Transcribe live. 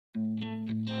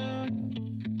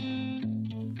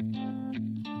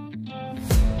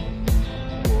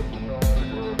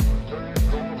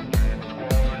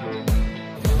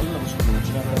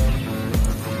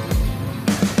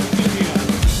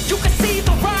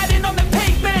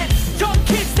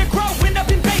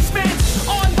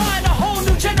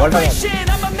generation.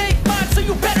 I'ma make mine, so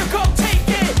you better go take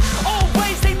it.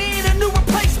 Always they need a new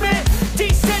replacement.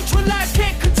 Decentralized,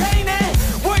 can't contain it.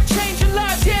 We're changing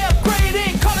lives, yeah,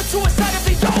 upgrading. Call it suicide of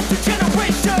the older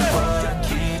generation. What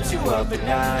keeps you up at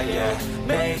night, yeah?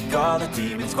 Make all the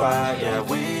demons quiet, yeah.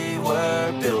 We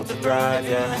were built to thrive,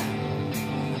 yeah.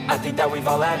 I think that we've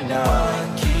all had enough.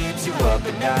 What keeps you up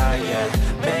at night, yeah?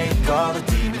 Make all the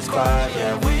demons quiet,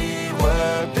 yeah. We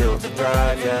were built to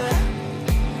thrive, yeah.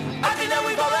 I think that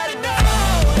we've all had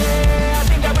enough. Yeah, I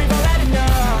think that we've all had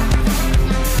enough.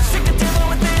 Sick of dealing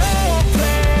with the old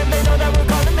plan. They know that we're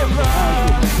calling it wrong.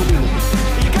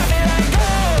 You got me like,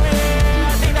 oh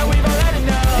yeah, I think that we've all had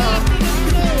enough.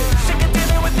 Sick of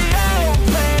dealing with the old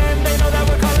plan. They know that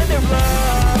we're calling it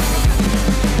wrong.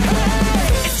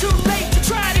 Hey, it's too late to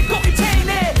try to go contain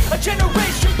it. A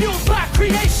generation fueled by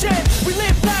creation. We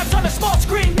live lives on a small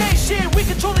screen nation. We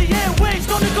control the airwaves,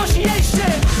 no negotiation.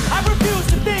 I refuse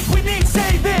to think we need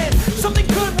saving. Something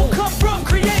good will come from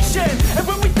creation. And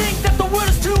when we think that the world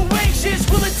is too anxious,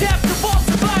 we'll adapt, evolve,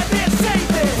 survive, and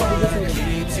save it. What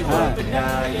keeps you up at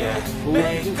night, yeah?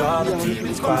 Make all the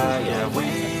demons quiet, yeah. We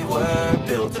were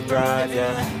built to thrive,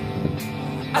 yeah.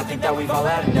 I think that we've all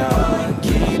had enough. What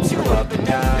keeps you up at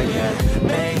night, yeah?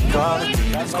 Make all the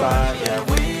demons quiet, yeah.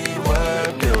 We were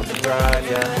built to thrive,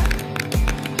 yeah.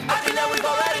 I think that we've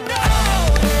all had enough.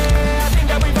 Yeah, I think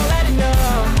that we've all had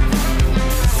enough.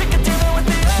 Sick of dealing with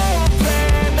the old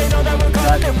plan. They know that we're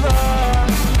calling it wrong.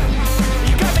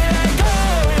 You got me like,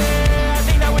 oh yeah, I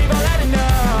think that we've all had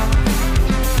enough.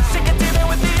 Sick of dealing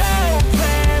with the old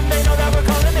plan. They know that we're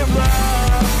calling it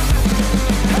wrong.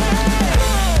 Hey,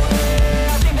 oh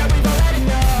yeah, I think that we've all had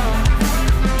enough.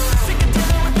 Sick of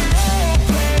dealing with the old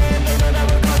plan. They know that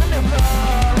we're calling it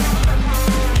wrong.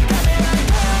 You got me like,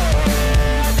 oh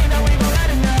yeah, I think that we've all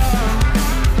had enough.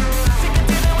 Sick of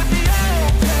dealing with the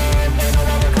old plan. They know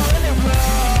that we're calling it wrong.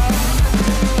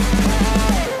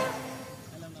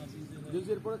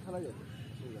 ব্রিজের পরে খেলা যাবে।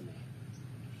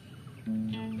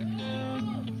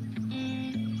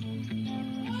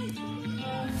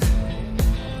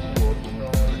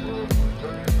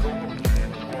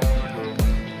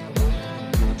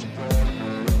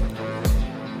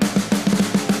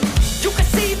 You can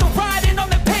see the writing on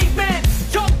the pavement.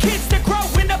 Young kids, they're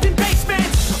growing up in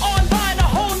basements. Online, a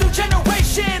whole new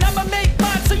generation. I'ma make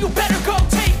mine, so you better go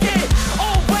take it.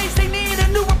 Always they need a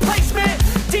new replacement.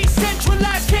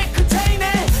 Decentralized, can't contain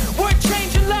it. We're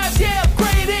changing lives, yeah,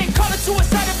 upgrading. Call it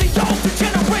suicide of the older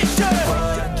generation.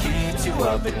 What keeps you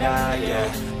up at night, yeah?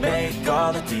 Make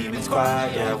all the demons quiet,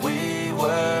 yeah. We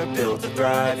were built to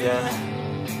thrive,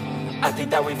 yeah. I think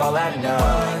that we've all had enough.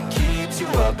 What keeps you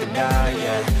up at night,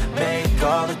 yeah? Make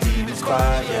all the demons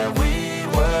quiet, yeah. We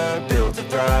were built to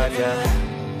thrive, yeah.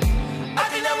 I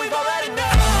think that we've all had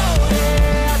enough.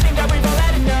 Yeah, I think that we've all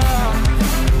had enough.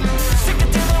 Sick of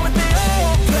dealing with the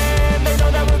old plan. They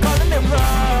know that we're calling it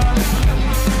wrong.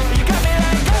 You got me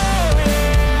like, oh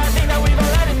yeah, I think that we've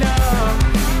all had enough.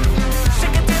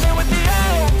 Sick of dealing with the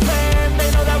old plan. They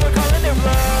know that we're calling it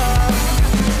wrong.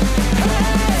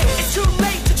 Hey, it's too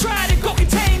late to try to go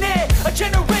contain it. A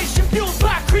generation fueled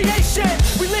by creation.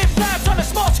 We live lives on a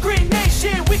small screen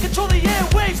nation. We control the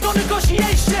airwaves, no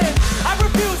negotiation. I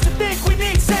refuse to think we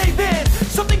need saving.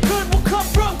 Something good will come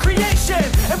from creation.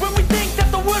 And when we think that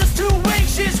the world is too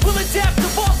anxious, we'll adapt,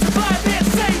 evolve, survive, and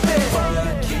save it.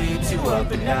 What keeps you up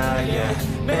at night, yeah?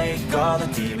 Make all the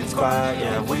demons quiet,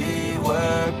 yeah. We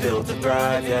were built to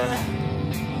thrive,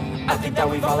 yeah. I think that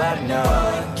we've all had enough.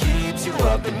 What keeps you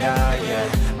up at night, yeah?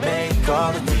 Make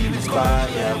all the demons quiet,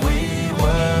 yeah. We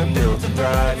were built to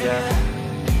thrive, yeah.